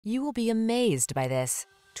You will be amazed by this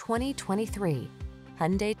 2023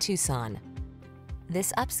 Hyundai Tucson.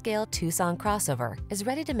 This upscale Tucson crossover is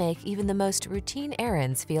ready to make even the most routine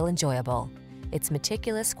errands feel enjoyable. Its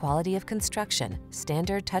meticulous quality of construction,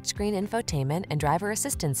 standard touchscreen infotainment and driver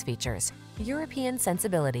assistance features, European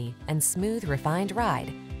sensibility, and smooth, refined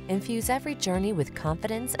ride infuse every journey with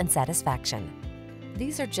confidence and satisfaction.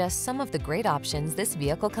 These are just some of the great options this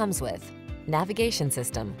vehicle comes with: navigation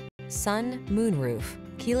system, sun, moonroof,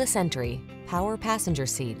 keyless entry, power passenger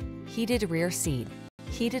seat, heated rear seat,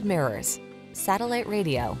 heated mirrors, satellite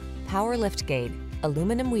radio, power liftgate,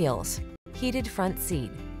 aluminum wheels, heated front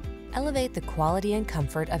seat. Elevate the quality and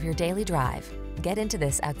comfort of your daily drive. Get into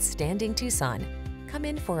this outstanding Tucson. Come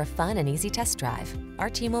in for a fun and easy test drive.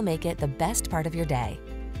 Our team will make it the best part of your day.